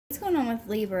going on with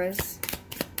Libras?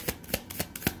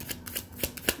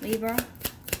 Libra.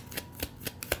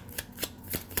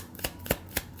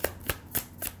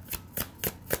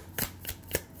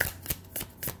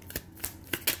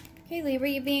 Okay, Libra,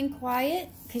 you're being quiet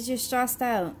because you're stressed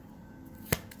out.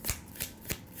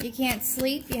 You can't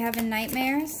sleep. You're having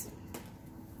nightmares.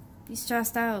 You're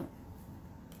stressed out.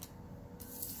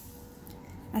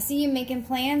 I see you making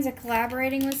plans or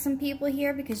collaborating with some people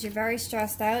here because you're very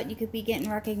stressed out. You could be getting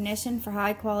recognition for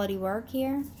high quality work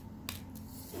here.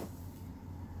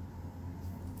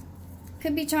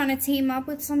 Could be trying to team up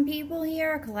with some people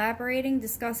here, or collaborating,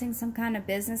 discussing some kind of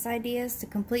business ideas to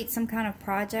complete some kind of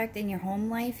project in your home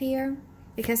life here.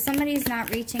 Because somebody's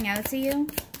not reaching out to you.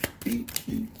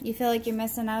 You feel like you're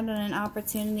missing out on an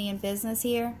opportunity in business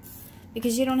here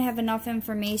because you don't have enough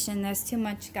information. There's too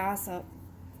much gossip.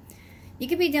 You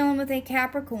could be dealing with a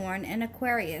Capricorn, an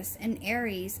Aquarius, an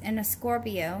Aries, and a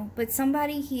Scorpio, but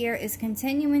somebody here is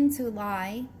continuing to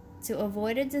lie to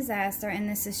avoid a disaster, and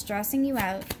this is stressing you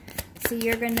out. So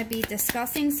you're going to be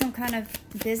discussing some kind of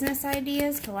business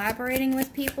ideas, collaborating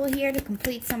with people here to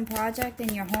complete some project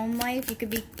in your home life. You could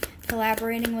be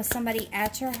collaborating with somebody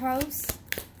at your house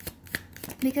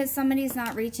because somebody's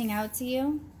not reaching out to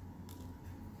you.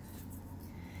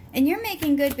 And you're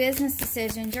making good business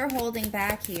decisions. You're holding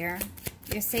back here.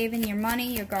 You're saving your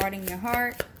money. You're guarding your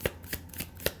heart.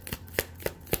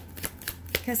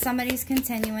 Because somebody's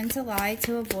continuing to lie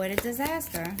to avoid a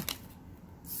disaster.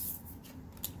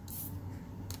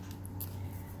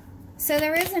 So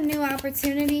there is a new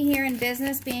opportunity here in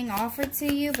business being offered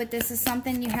to you, but this is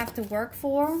something you have to work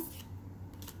for.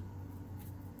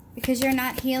 Because you're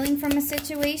not healing from a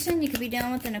situation. You could be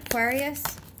dealing with an Aquarius.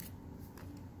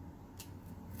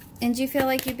 And you feel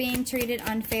like you're being treated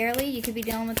unfairly. You could be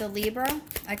dealing with a Libra,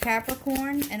 a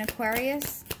Capricorn, an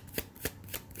Aquarius,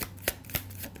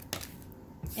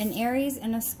 an Aries,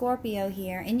 and a Scorpio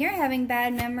here. And you're having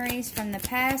bad memories from the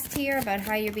past here about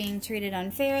how you're being treated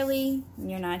unfairly.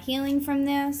 And you're not healing from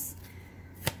this.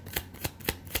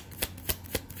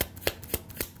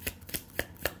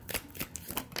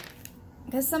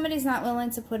 Because somebody's not willing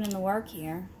to put in the work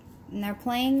here. And they're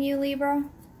playing you, Libra.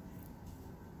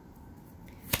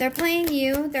 They're playing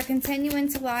you. They're continuing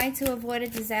to lie to avoid a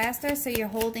disaster, so you're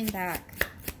holding back.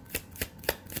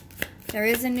 There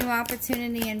is a new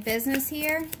opportunity in business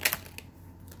here.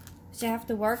 But you have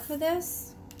to work for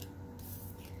this.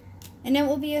 And it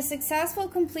will be a successful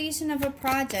completion of a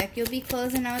project. You'll be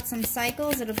closing out some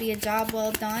cycles. It'll be a job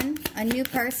well done. A new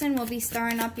person will be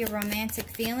stirring up your romantic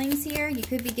feelings here. You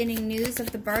could be getting news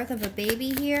of the birth of a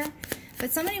baby here.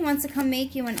 But somebody wants to come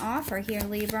make you an offer here,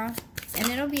 Libra. And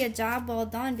it'll be a job well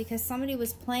done because somebody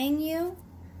was playing you.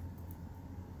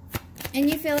 And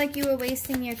you feel like you were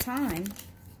wasting your time.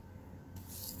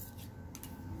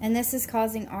 And this is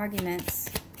causing arguments.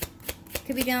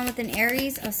 Could be dealing with an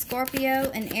Aries, a Scorpio,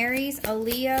 an Aries, a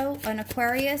Leo, an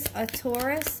Aquarius, a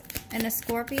Taurus, and a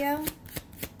Scorpio.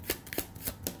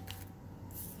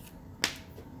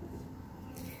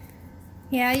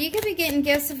 Yeah, you could be getting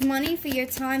gifts of money for your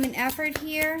time and effort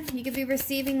here. You could be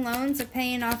receiving loans or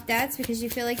paying off debts because you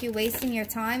feel like you're wasting your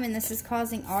time, and this is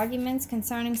causing arguments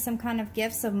concerning some kind of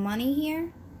gifts of money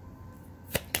here.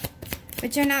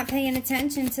 But you're not paying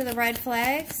attention to the red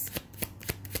flags.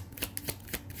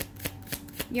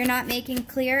 You're not making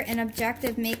clear and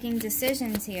objective making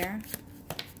decisions here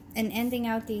and ending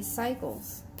out these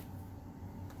cycles.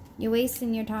 You're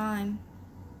wasting your time.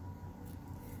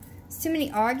 There's too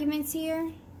many arguments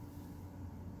here.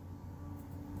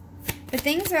 But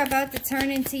things are about to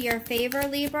turn into your favor,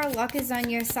 Libra. Luck is on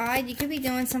your side. You could be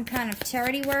doing some kind of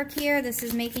charity work here. This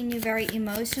is making you very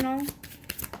emotional.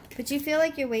 But you feel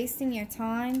like you're wasting your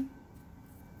time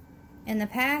in the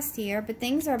past here. But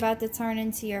things are about to turn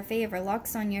into your favor.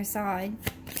 Luck's on your side.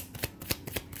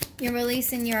 You're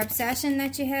releasing your obsession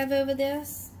that you have over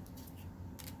this.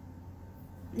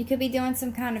 You could be doing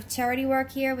some kind of charity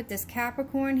work here with this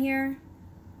Capricorn here.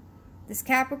 This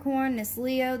Capricorn, this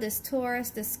Leo, this Taurus,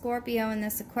 this Scorpio, and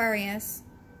this Aquarius.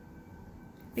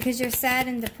 Because you're sad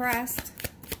and depressed.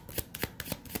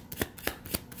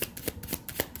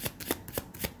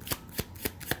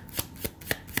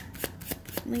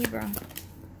 Libra.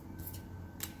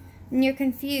 And you're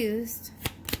confused.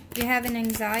 You're having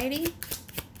anxiety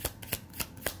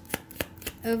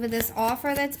over this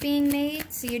offer that's being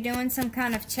made. So you're doing some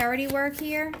kind of charity work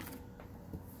here.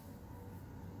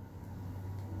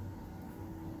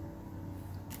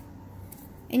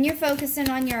 And you're focusing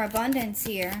on your abundance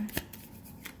here.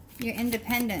 Your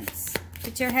independence.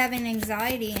 But you're having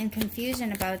anxiety and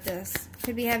confusion about this.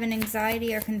 Could be having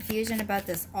anxiety or confusion about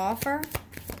this offer.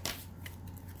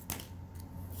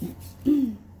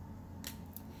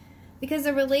 Because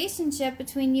a relationship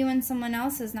between you and someone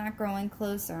else is not growing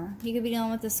closer. You could be dealing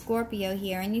with a Scorpio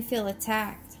here and you feel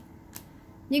attacked.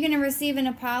 You're going to receive an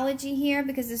apology here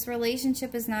because this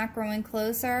relationship is not growing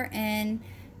closer and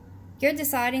you're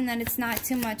deciding that it's not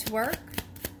too much work.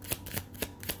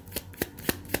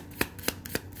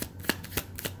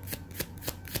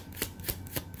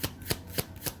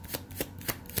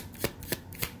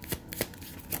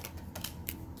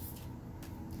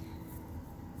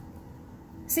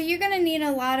 So you're going to need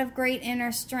a lot of great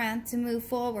inner strength to move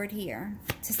forward here,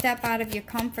 to step out of your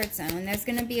comfort zone. There's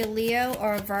going to be a Leo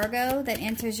or a Virgo that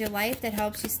enters your life that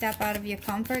helps you step out of your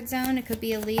comfort zone. It could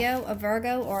be a Leo, a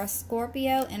Virgo, or a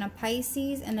Scorpio, and a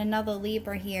Pisces, and another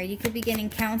Libra here. You could be getting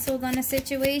counseled on a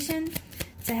situation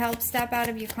to help step out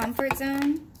of your comfort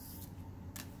zone.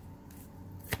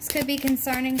 This could be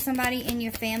concerning somebody in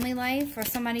your family life or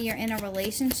somebody you're in a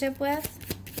relationship with.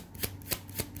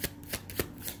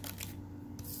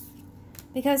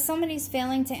 Because somebody's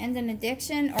failing to end an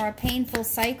addiction or a painful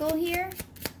cycle here.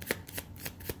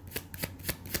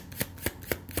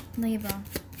 Libra.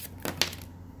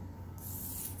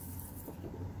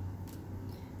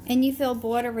 And you feel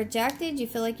bored or rejected. You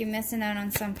feel like you're missing out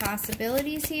on some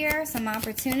possibilities here, some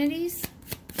opportunities.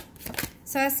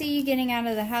 So I see you getting out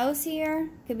of the house here.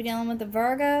 Could be dealing with a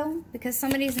Virgo. Because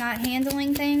somebody's not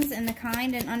handling things in the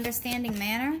kind and understanding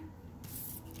manner.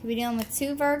 Could be dealing with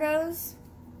two Virgos.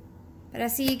 But I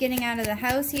see you getting out of the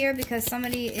house here because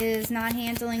somebody is not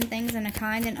handling things in a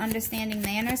kind and understanding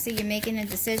manner. So you're making a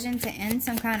decision to end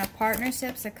some kind of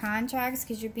partnerships or contracts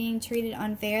because you're being treated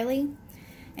unfairly.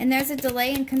 And there's a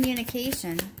delay in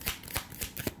communication.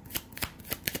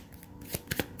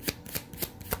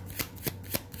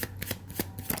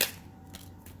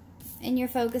 And you're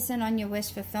focusing on your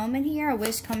wish fulfillment here. A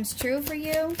wish comes true for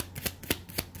you.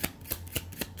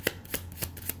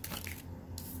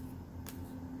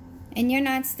 And you're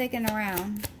not sticking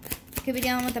around. You could be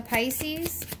dealing with a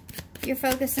Pisces. You're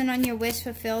focusing on your wish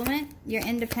fulfillment, your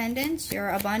independence, your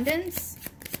abundance.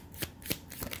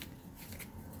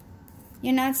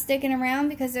 You're not sticking around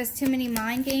because there's too many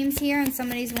mind games here and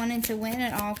somebody's wanting to win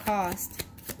at all costs.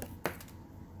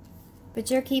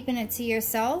 But you're keeping it to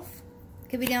yourself.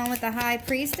 Could be dealing with the High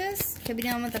Priestess. Could be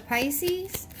dealing with the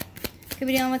Pisces. Could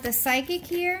be dealing with the Psychic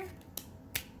here.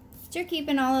 You're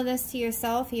keeping all of this to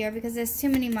yourself here because there's too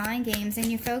many mind games and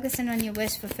you're focusing on your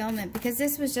wish fulfillment because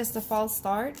this was just a false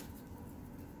start.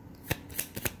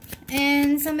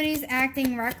 And somebody's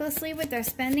acting recklessly with their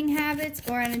spending habits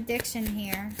or an addiction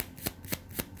here.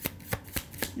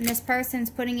 And this person's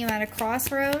putting you at a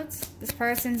crossroads. This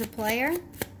person's a player.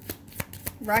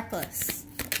 Reckless.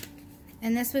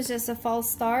 And this was just a false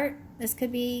start. This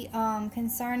could be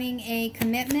concerning a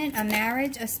commitment, a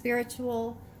marriage, a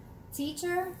spiritual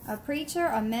teacher, a preacher,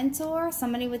 a mentor,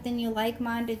 somebody within your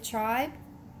like-minded tribe.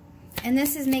 And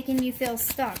this is making you feel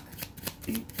stuck.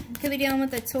 Could be dealing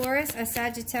with a Taurus, a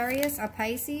Sagittarius, a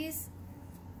Pisces.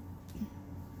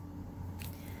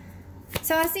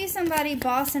 So I see somebody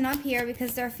bossing up here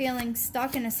because they're feeling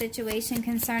stuck in a situation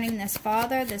concerning this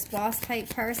father, this boss type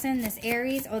person, this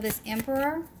Aries, or this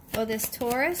Emperor, or this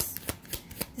Taurus.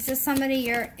 This is somebody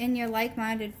you're in your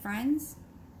like-minded friends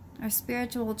or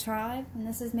spiritual tribe, and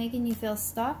this is making you feel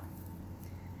stuck.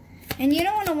 And you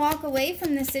don't want to walk away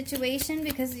from this situation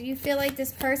because you feel like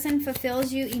this person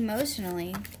fulfills you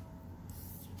emotionally.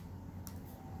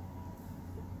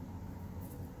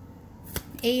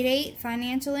 Eight,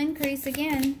 financial increase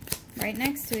again, right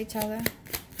next to each other.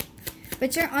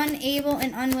 But you're unable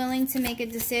and unwilling to make a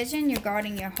decision. You're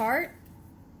guarding your heart.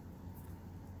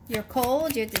 You're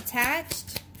cold, you're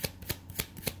detached.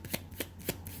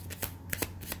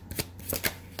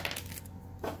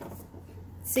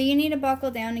 So you need to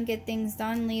buckle down and get things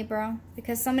done, Libra,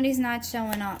 because somebody's not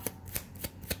showing up.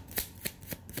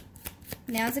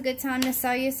 Now's a good time to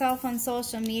sell yourself on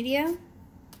social media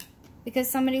because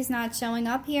somebody's not showing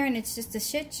up here and it's just a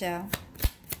shit show.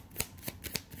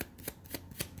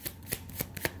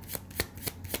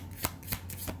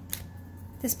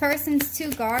 This person's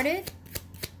too guarded.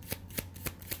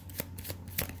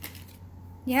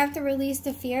 You have to release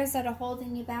the fears that are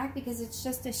holding you back because it's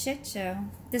just a shit show.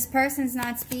 This person's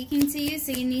not speaking to you,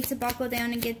 so you need to buckle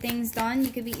down and get things done.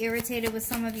 You could be irritated with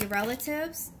some of your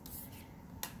relatives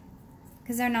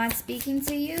because they're not speaking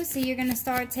to you. So you're going to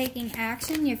start taking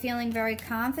action. You're feeling very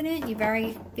confident.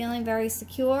 You're feeling very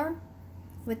secure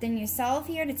within yourself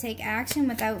here to take action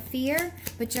without fear.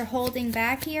 But you're holding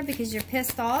back here because you're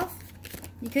pissed off.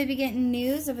 You could be getting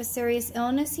news of a serious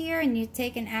illness here and you're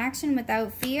taking action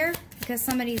without fear because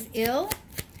somebody's ill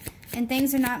and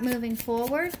things are not moving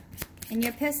forward and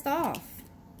you're pissed off.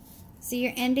 So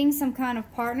you're ending some kind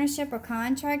of partnership or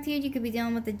contract here. You could be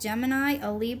dealing with a Gemini, a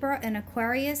Libra, an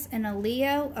Aquarius, and a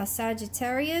Leo, a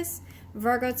Sagittarius,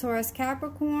 Virgo, Taurus,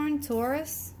 Capricorn,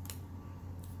 Taurus.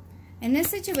 And this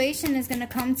situation is going to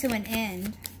come to an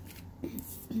end.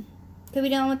 Could be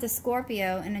dealing with a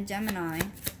Scorpio and a Gemini.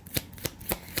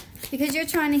 Because you're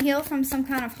trying to heal from some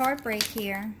kind of heartbreak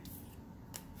here.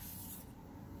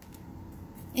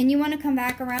 And you want to come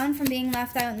back around from being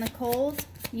left out in the cold.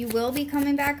 You will be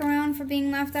coming back around for being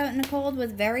left out in the cold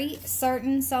with very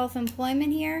certain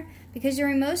self-employment here. Because your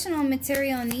emotional and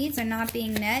material needs are not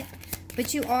being met.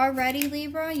 But you are ready,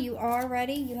 Libra. You are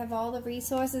ready. You have all the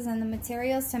resources and the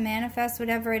materials to manifest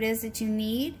whatever it is that you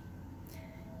need.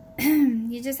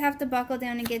 You just have to buckle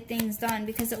down and get things done.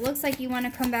 Because it looks like you want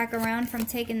to come back around from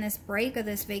taking this break or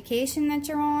this vacation that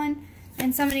you're on.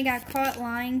 And somebody got caught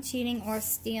lying, cheating, or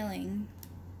stealing.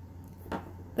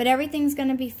 But everything's going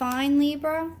to be fine,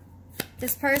 Libra.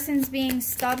 This person's being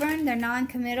stubborn. They're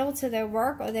non-committal to their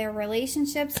work or their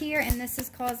relationships here. And this is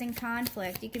causing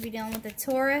conflict. You could be dealing with a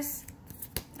Taurus,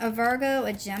 a Virgo,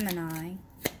 a Gemini.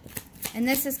 And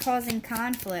this is causing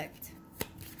conflict.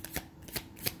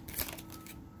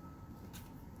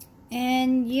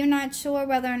 And you're not sure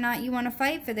whether or not you want to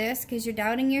fight for this because you're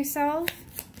doubting yourself.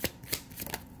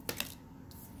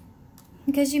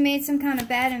 Because you made some kind of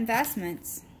bad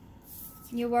investments.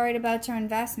 You're worried about your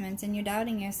investments and you're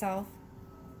doubting yourself.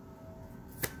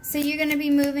 So you're going to be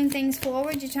moving things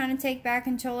forward. You're trying to take back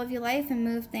control of your life and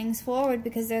move things forward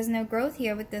because there's no growth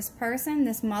here with this person,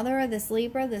 this Mother, this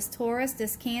Libra, this Taurus,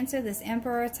 this Cancer, this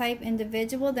Emperor type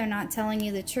individual. They're not telling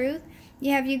you the truth.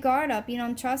 You have your guard up. You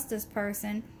don't trust this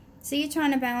person. So you're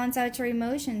trying to balance out your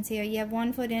emotions here. You have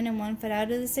 1 foot in and 1 foot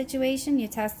out of the situation. You're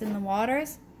testing the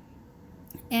waters.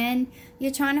 And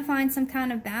you're trying to find some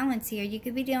kind of balance here. You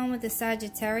could be dealing with a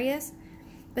Sagittarius.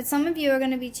 But some of you are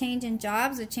going to be changing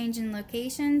jobs or changing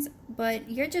locations.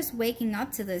 But you're just waking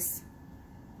up to this.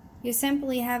 You're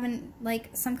simply having like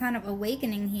some kind of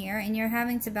awakening here. And you're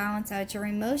having to balance out your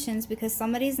emotions because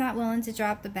somebody's not willing to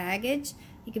drop the baggage.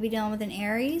 You could be dealing with an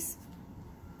Aries.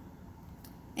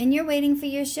 And you're waiting for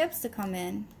your ships to come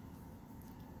in.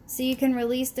 So you can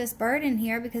release this burden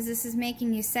here because this is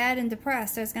making you sad and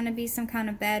depressed. There's going to be some kind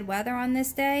of bad weather on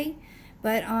this day.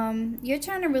 But you're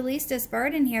trying to release this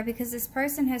burden here because this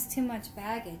person has too much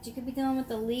baggage. You could be dealing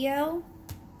with a Leo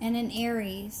and an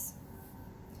Aries.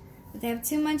 But they have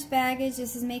too much baggage.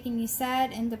 This is making you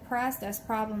sad and depressed. There's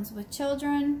problems with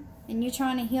children. And you're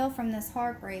trying to heal from this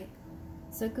heartbreak.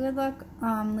 So good luck,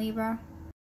 Libra.